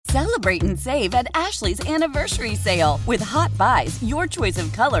Celebrate and save at Ashley's Anniversary Sale. With Hot Buys, your choice of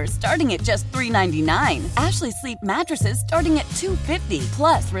colors starting at just $3.99. Ashley Sleep mattresses starting at $2.50.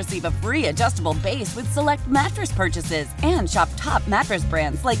 Plus, receive a free adjustable base with select mattress purchases. And shop top mattress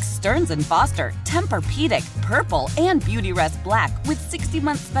brands like Stearns & Foster, Tempur-Pedic, Purple, and Beautyrest Black with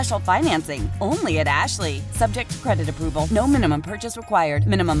 60-month special financing. Only at Ashley. Subject to credit approval. No minimum purchase required.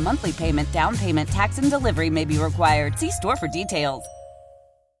 Minimum monthly payment, down payment, tax, and delivery may be required. See store for details.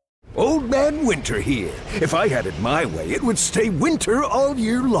 Old Man Winter here. If I had it my way, it would stay winter all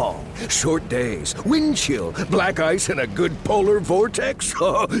year long. Short days, wind chill, black ice, and a good polar vortex.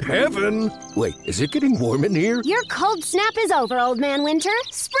 Oh, heaven. Wait, is it getting warm in here? Your cold snap is over, Old Man Winter.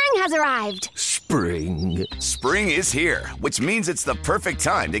 Spring has arrived. Spring. Spring is here, which means it's the perfect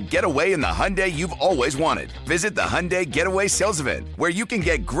time to get away in the Hyundai you've always wanted. Visit the Hyundai Getaway Sales Event, where you can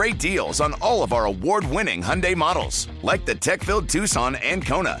get great deals on all of our award-winning Hyundai models, like the tech-filled Tucson and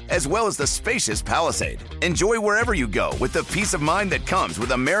Kona, as well as the spacious Palisade. Enjoy wherever you go with the peace of mind that comes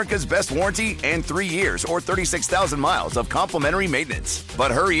with America's best warranty and 3 years or 36,000 miles of complimentary maintenance.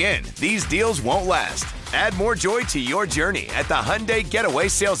 But hurry in, these deals won't last. Add more joy to your journey at the Hyundai Getaway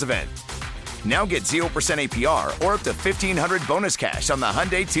Sales Event. Now get 0% APR or up to $1,500 bonus cash on the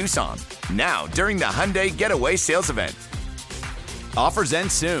Hyundai Tucson. Now, during the Hyundai Getaway Sales Event. Offers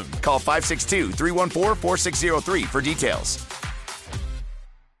end soon. Call 562-314-4603 for details.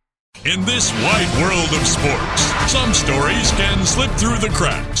 In this wide world of sports, some stories can slip through the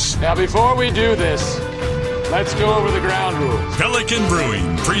cracks. Now, before we do this, let's go over the ground rules. Pelican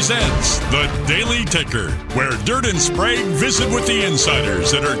Brewing presents the Daily Ticker, where Dirt and Sprague visit with the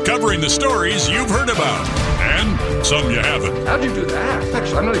insiders that are covering the stories you've heard about, and some you haven't. How'd you do that?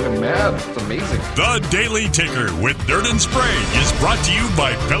 Actually, I'm not even mad. It's amazing. The Daily Ticker with Dirt and Sprague is brought to you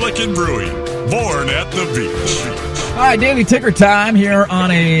by Pelican Brewing, born at the beach. All right, Daily Ticker time here on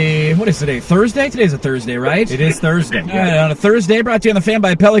what is today, Thursday? Today's a Thursday, right? It is Thursday. All right, on a Thursday, brought to you on the fan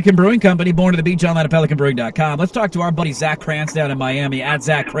by Pelican Brewing Company, born to the beach, online at pelicanbrewing.com. Let's talk to our buddy Zach Krantz down in Miami, at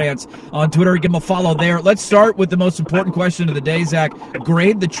Zach Krantz on Twitter. Give him a follow there. Let's start with the most important question of the day, Zach.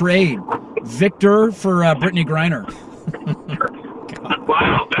 Grade the trade. Victor for Brittany Griner.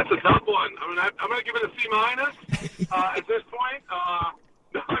 Wow, that's a tough one. I mean, I'm going to give it a C- at this point. I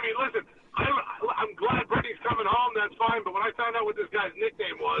mean, listen, I'm glad Brittany's coming home. That's fine. But when I found out what this guy's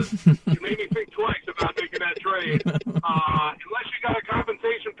nickname was, it made me think twice about making that trade. Unless you got a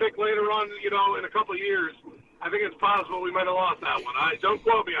compensation pick later on, in a couple of years, I think it's possible we might have lost that one. Don't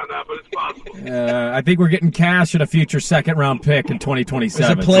quote me on that, but it's possible. I think we're getting cash in a future second-round pick in 2027.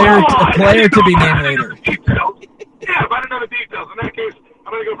 There's a player to be named later. Yeah, if I didn't know the details. In that case,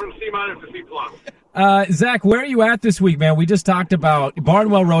 I'm going to go from C- to C+. Zach, where are you at this week, man? We just talked about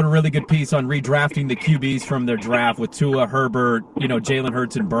Barnwell wrote a really good piece on redrafting the QBs from their draft with Tua, Herbert, Jalen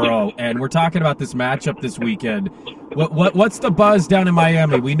Hurts, and Burrow, and we're talking about this matchup this weekend. What's the buzz down in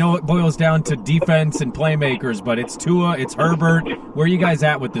Miami? We know it boils down to defense and playmakers, but it's Tua, it's Herbert. Where are you guys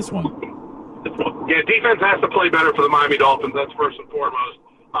at with this one? Yeah, defense has to play better for the Miami Dolphins. That's first and foremost.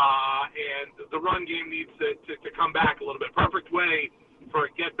 And the run game needs to come back a little bit. Perfect way for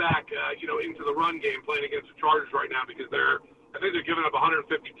a get back, into the run game playing against the Chargers right now because I think they're giving up 150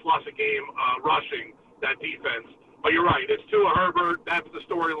 plus a game rushing that defense. But you're right, it's Tua, Herbert. That's the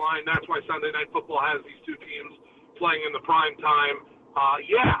storyline. That's why Sunday Night Football has these two teams playing in the prime time.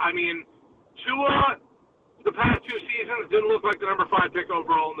 Tua, the past two seasons didn't look like the number 5 pick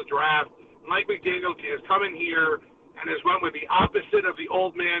overall in the draft. Mike McDaniel has come in here and has went with the opposite of the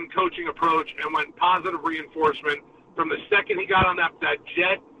old man coaching approach and went positive reinforcement. From the second he got on that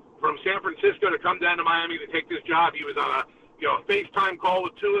jet from San Francisco to come down to Miami to take this job, he was on a FaceTime call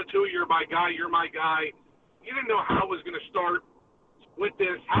with Tua. Tua, you're my guy. You're my guy. You didn't know how it was going to start with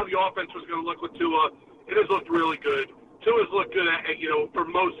this, how the offense was going to look with Tua. It has looked really good. Tua's looked good for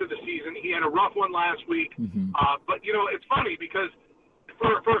most of the season. He had a rough one last week, but it's funny because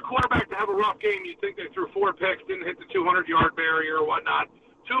for a quarterback to have a rough game, you'd think they threw 4 picks, didn't hit the 200-yard barrier or whatnot.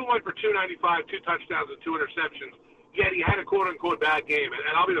 Tua went for 295, 2 touchdowns and 2 interceptions. Yet he had a quote-unquote bad game.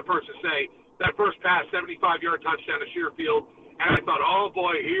 And I'll be the first to say that first pass, 75-yard touchdown to Shearfield, and I thought, oh,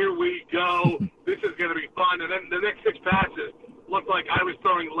 boy, here we go. This is going to be fun. And then the next 6 passes looked like I was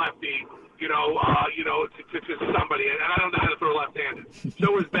throwing lefty, to somebody. And I don't know how to throw left-handed.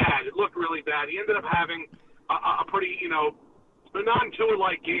 So it was bad. It looked really bad. He ended up having a pretty, a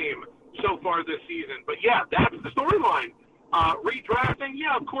non-Tua-like game so far this season. But, yeah, that's the storyline. Redrafting,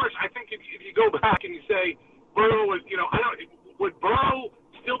 yeah, of course. I think if you go back and you say, Burrow was, would Burrow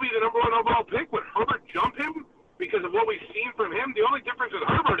still be the number 1 overall pick? Would Herbert jump him because of what we've seen from him? The only difference with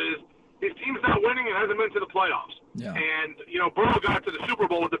Herbert is his team's not winning and hasn't been to the playoffs. Yeah. And, Burrow got to the Super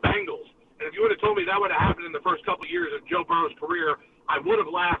Bowl with the that would have happened in the first couple of years of Joe Burrow's career, I would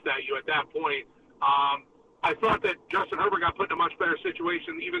have laughed at you at that point. I thought that Justin Herbert got put in a much better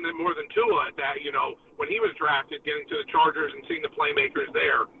situation even more than Tua at that, when he was drafted, getting to the Chargers and seeing the playmakers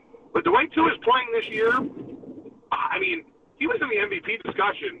there. But the way Tua's playing this year, I mean, he was in the MVP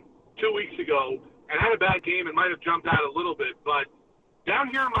discussion 2 weeks ago and had a bad game and might have jumped out a little bit. But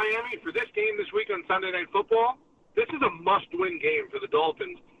down here in Miami for this game this week on Sunday Night Football, this is a must-win game for the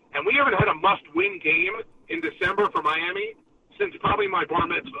Dolphins. And we haven't had a must-win game in December for Miami since probably my bar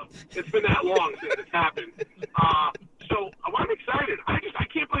mitzvah. It's been that long since it's happened. So I'm excited. I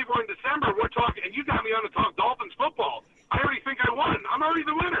can't believe we're in December. We're talking, and you got me on to talk Dolphins football. I already think I won. I'm already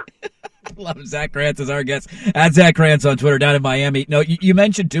the winner. Love him. Zach Krantz is our guest. At Zach Krantz on Twitter down in Miami. No, you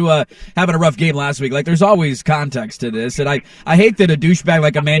mentioned Tua having a rough game last week. Like, there's always context to this. And I hate that a douchebag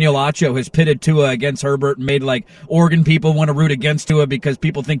like Emmanuel Acho has pitted Tua against Herbert and made, like, Oregon people want to root against Tua because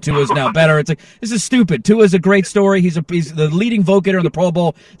people think Tua is now better. It's like, this is stupid. Tua is a great story. He's the leading vocator in the Pro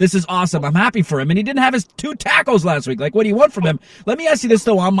Bowl. This is awesome. I'm happy for him. And he didn't have his 2 tackles last week. Like, what do you want from him? Let me ask you this,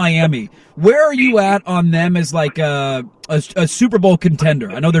 though, on Miami. Where are you at on them as, like, a Super Bowl contender?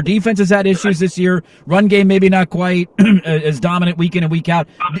 I know their defense has had issues this year. Run game maybe not quite as dominant week in and week out.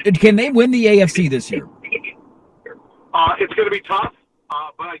 Can they win the AFC this year? It's going to be tough,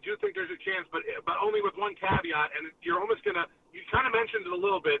 but I do think there's a chance, but only with one caveat, and you're almost going to – you kind of mentioned it a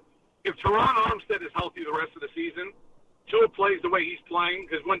little bit. If Teron Armstead is healthy the rest of the season, Tua plays the way he's playing,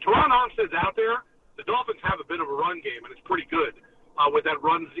 because when Teron Armstead's out there, the Dolphins have a bit of a run game, and it's pretty good with that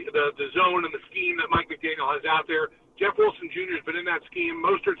run, the zone and the scheme that Mike McDaniel has out there. Jeff Wilson Jr. has been in that scheme.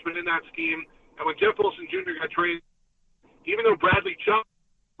 Mostert's been in that scheme. And when Jeff Wilson Jr. got traded, even though Bradley Chubb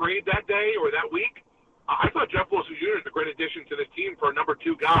traded that day or that week, I thought Jeff Wilson Jr. is a great addition to this team for a number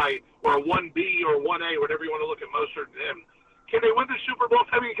 2 guy or a 1B or 1A, whatever you want to look at Mostert and him. Can they win the Super Bowl?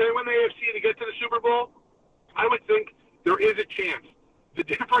 I mean, can they win the AFC to get to the Super Bowl? I would think there is a chance. The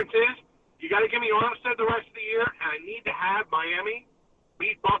difference is you got to give me Armstead the rest of the year, and I need to have Miami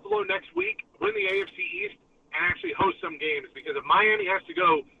beat Buffalo next week, win the AFC East, and actually host some games. Because if Miami has to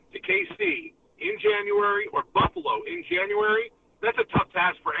go to KC in January or Buffalo in January, that's a tough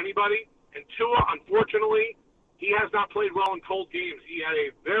task for anybody. And Tua, unfortunately, he has not played well in cold games. He had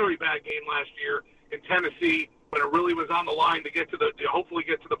a very bad game last year in Tennessee when it really was on the line to hopefully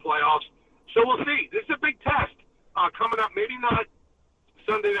get to the playoffs. So we'll see. This is a big test coming up. Maybe not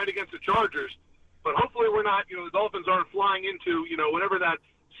Sunday night against the Chargers, but hopefully we're not, the Dolphins aren't flying into, whatever that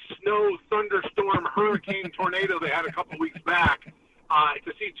snow, thunderstorm, hurricane, tornado they had a couple weeks back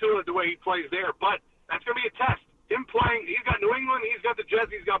to see Tua the way he plays there. But that's going to be a test. Him playing, he's got New England, he's got the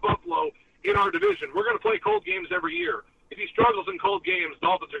Jets, he's got Buffalo in our division. We're going to play cold games every year. If he struggles in cold games,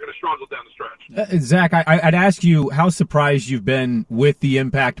 Dolphins are going to struggle down the stretch. Zach, I'd ask you how surprised you've been with the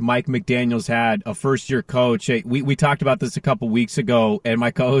impact Mike McDaniel's had, a first-year coach. We talked about this a couple weeks ago, and my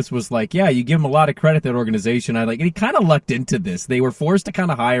co-host was like, yeah, you give him a lot of credit, that organization. And he kind of lucked into this. They were forced to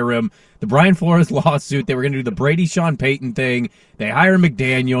kind of hire him. The Brian Flores lawsuit, they were going to do the Brady-Sean Payton thing. They hire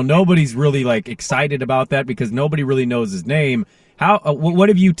McDaniel. Nobody's really excited about that because nobody really knows his name. What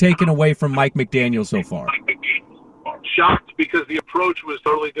have you taken away from Mike McDaniel so far? Shocked because the approach was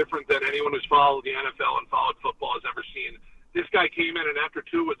totally different than anyone who's followed the NFL and followed football has ever seen. This guy came in and after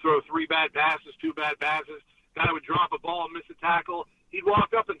 2 would throw 3 bad passes, 2 bad passes. Guy would drop a ball and miss a tackle. He'd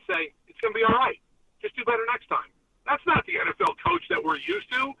walk up and say, it's going to be all right. Just do better next time. That's not the NFL coach that we're used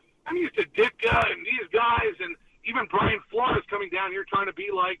to. I'm used to Ditka and these guys and even Brian Flores coming down here trying to be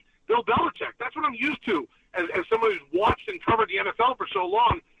like Bill Belichick. That's what I'm used to as someone who's watched and covered the NFL for so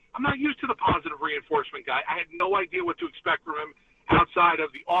long. I'm not used to the positive reinforcement guy. I had no idea what to expect from him outside of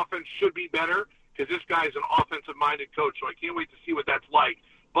the offense should be better because this guy is an offensive-minded coach, so I can't wait to see what that's like.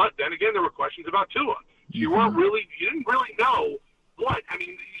 But then again, there were questions about Tua. You didn't really know what. I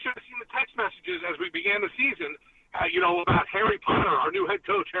mean, you should have seen the text messages as we began the season, about Harry Potter, our new head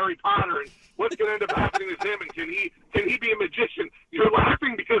coach, Harry Potter, and what's going to end up happening to him, and can he be a magician? You're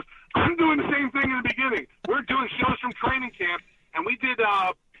laughing because I'm doing the same thing in the beginning. We're doing shows from training camp, and we did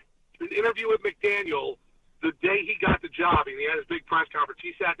an interview with McDaniel the day he got the job, and he had his big press conference.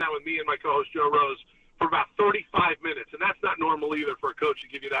 He sat down with me and my co-host Joe Rose for about 35 minutes, and that's not normal either for a coach to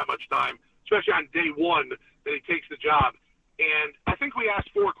give you that much time, especially on day one that he takes the job. And I think we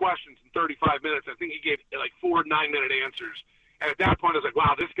asked 4 questions in 35 minutes. I think he gave 4 9-minute answers. And at that point, I was like,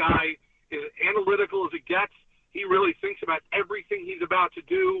 wow, this guy is analytical as it gets. He really thinks about everything he's about to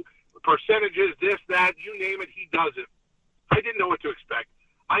do, percentages, this, that, you name it, he does it. I didn't know what to expect.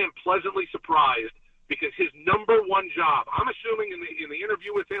 I am pleasantly surprised because his number one job, I'm assuming in the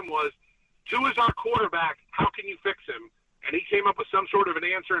interview with him was, Tua is our quarterback, how can you fix him? And he came up with some sort of an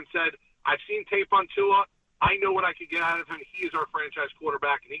answer and said, I've seen tape on Tua. I know what I could get out of him. He is our franchise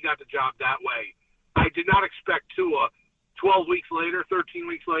quarterback, and he got the job that way. I did not expect Tua 12 weeks later, 13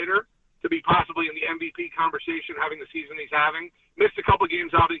 weeks later, to be possibly in the MVP conversation, having the season he's having. Missed a couple games,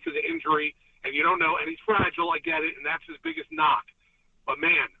 obviously, because of injury, and you don't know. And he's fragile, I get it, and that's his biggest knock. But,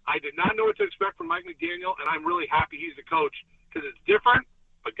 man, I did not know what to expect from Mike McDaniel, and I'm really happy he's the coach because it's different.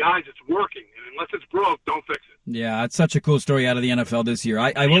 But, guys, it's working. And unless it's broke, don't fix it. Yeah, it's such a cool story out of the NFL this year.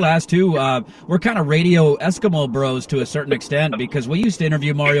 I will ask, too, we're kind of radio Eskimo bros to a certain extent because we used to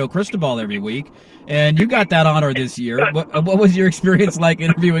interview Mario Cristobal every week, and you got that honor this year. What was your experience like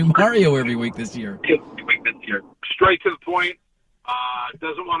interviewing Mario every week this year? Straight to the point.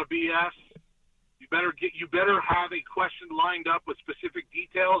 Doesn't want to BS. You better have a question lined up with specific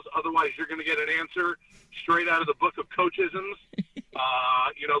details. Otherwise, you're going to get an answer straight out of the book of coachisms.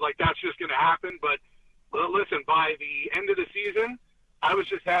 Like that's just going to happen. But listen, by the end of the season, I was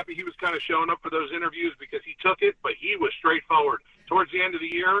just happy he was kind of showing up for those interviews because he took it, but he was straightforward. Towards the end of the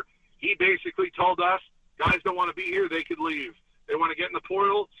year, he basically told us, guys don't want to be here, they could leave. They want to get in the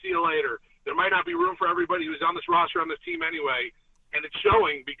portal, see you later. There might not be room for everybody who's on this roster, on this team anyway. And it's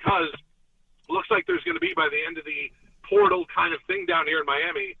showing because it looks like there's going to be, by the end of the portal kind of thing down here in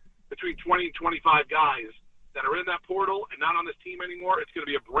Miami, between 20 and 25 guys that are in that portal and not on this team anymore. It's going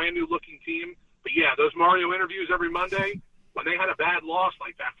to be a brand-new-looking team. But, yeah, those Mario interviews every Monday, when they had a bad loss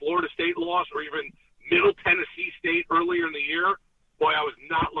like that Florida State loss or even Middle Tennessee State earlier in the year, boy, I was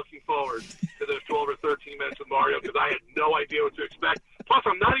not looking forward to those 12 or 13 minutes with Mario because I had no idea what to expect. Plus,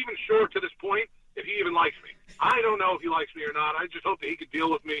 I'm not even sure to this point if he even likes me. I don't know if he likes me or not. I just hope that he could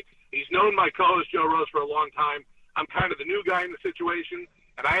deal with me. He's known my co-host, Joe Rose, for a long time. I'm kind of the new guy in the situation,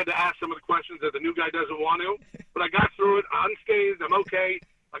 and I had to ask some of the questions that the new guy doesn't want to. But I got through it unscathed. I'm okay.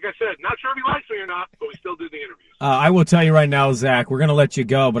 Like I said, not sure if he likes me or not, but we still did the interviews. I will tell you right now, Zach, we're going to let you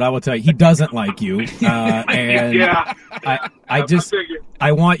go, but I will tell you, he doesn't like you. And yeah. I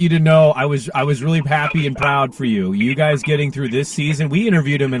want you to know I was really happy and proud for you. You guys getting through this season. We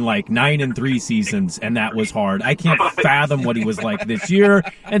interviewed him in like 9 and 3 seasons, and that was hard. I can't fathom what he was like this year.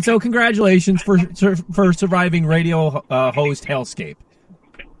 And so congratulations for surviving radio host hellscape.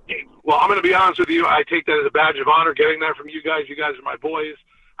 Well, I'm going to be honest with you. I take that as a badge of honor, getting that from you guys. You guys are my boys.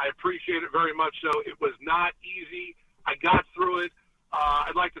 I appreciate it very much. So it was not easy. I got through it.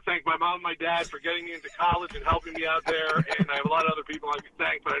 I'd like to thank my mom and my dad for getting me into college and helping me out there. And I have a lot of other people I can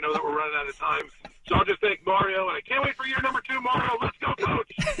thank, but I know that we're running out of time. So I'll just thank Mario. And I can't wait for year number 2, Mario. Let's go,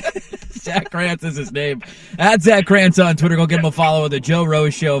 Coach. Zach Krantz is his name. At Zach Krantz on Twitter. Go give him a follow at the Joe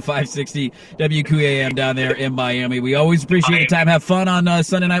Rose Show, 560 WQAM down there in Miami. We always appreciate your time. Have fun on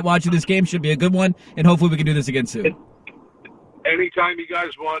Sunday night watching this game. Should be a good one. And hopefully we can do this again soon. Anytime you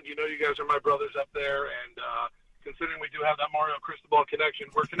guys want, you know you guys are my brothers up there, and considering we do have that Mario Cristobal connection,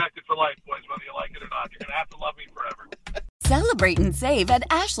 we're connected for life, boys, whether you like it or not. You're going to have to love me forever. Celebrate and save at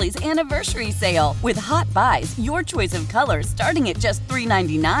Ashley's Anniversary Sale. With Hot Buys, your choice of colors starting at just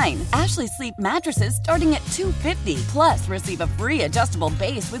 $3.99. Ashley Sleep mattresses starting at $2.50. Plus, receive a free adjustable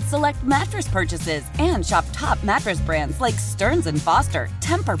base with select mattress purchases. And shop top mattress brands like Stearns & Foster,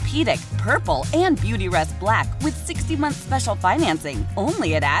 Tempur-Pedic, Purple, and Beautyrest Black with 60-month special financing.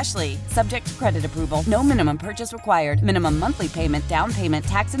 Only at Ashley. Subject to credit approval. No minimum purchase required. Minimum monthly payment, down payment,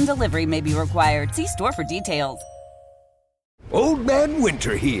 tax, and delivery may be required. See store for details. Old Man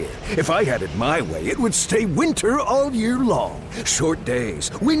Winter here. If I had it my way, it would stay winter all year long. Short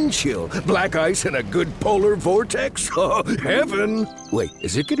days, wind chill, black ice, and a good polar vortex. Oh, heaven. Wait,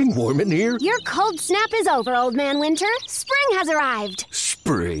 is it getting warm in here? Your cold snap is over, Old Man Winter. Spring has arrived.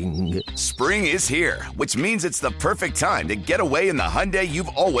 Spring. Spring is here, which means it's the perfect time to get away in the Hyundai you've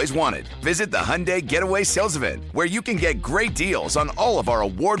always wanted. Visit the Hyundai Getaway Sales Event, where you can get great deals on all of our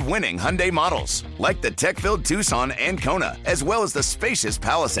award-winning Hyundai models, like the tech-filled Tucson and Kona, as well as the spacious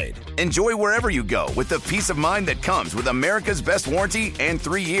Palisade. Enjoy wherever you go with the peace of mind that comes with America's best warranty and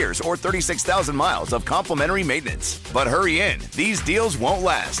 3 years or 36,000 miles of complimentary maintenance. But hurry in, these deals won't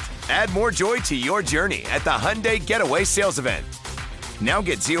last. Add more joy to your journey at the Hyundai Getaway Sales Event. Now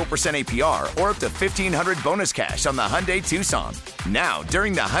get 0% APR or up to $1,500 bonus cash on the Hyundai Tucson. Now,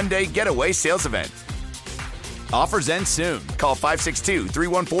 during the Hyundai Getaway Sales Event. Offers end soon. Call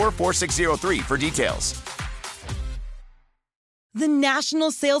 562-314-4603 for details. The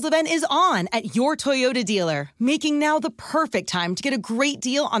national sales event is on at your Toyota dealer, making now the perfect time to get a great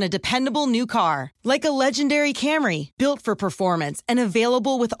deal on a dependable new car. Like a legendary Camry, built for performance and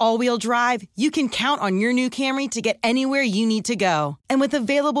available with all-wheel drive, you can count on your new Camry to get anywhere you need to go. And with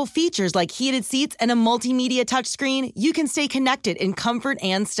available features like heated seats and a multimedia touchscreen, you can stay connected in comfort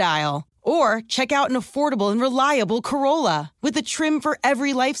and style. Or check out an affordable and reliable Corolla with a trim for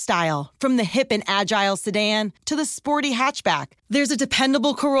every lifestyle. From the hip and agile sedan to the sporty hatchback, there's a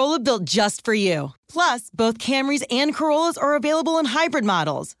dependable Corolla built just for you. Plus, both Camrys and Corollas are available in hybrid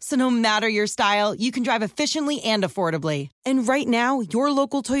models, so no matter your style, you can drive efficiently and affordably. And right now, your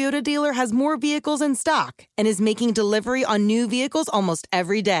local Toyota dealer has more vehicles in stock and is making delivery on new vehicles almost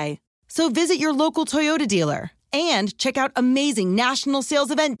every day. So visit your local Toyota dealer. And check out amazing national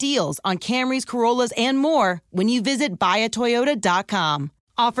sales event deals on Camrys, Corollas, and more when you visit buyatoyota.com.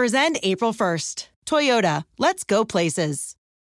 Offers end April 1st. Toyota, let's go places.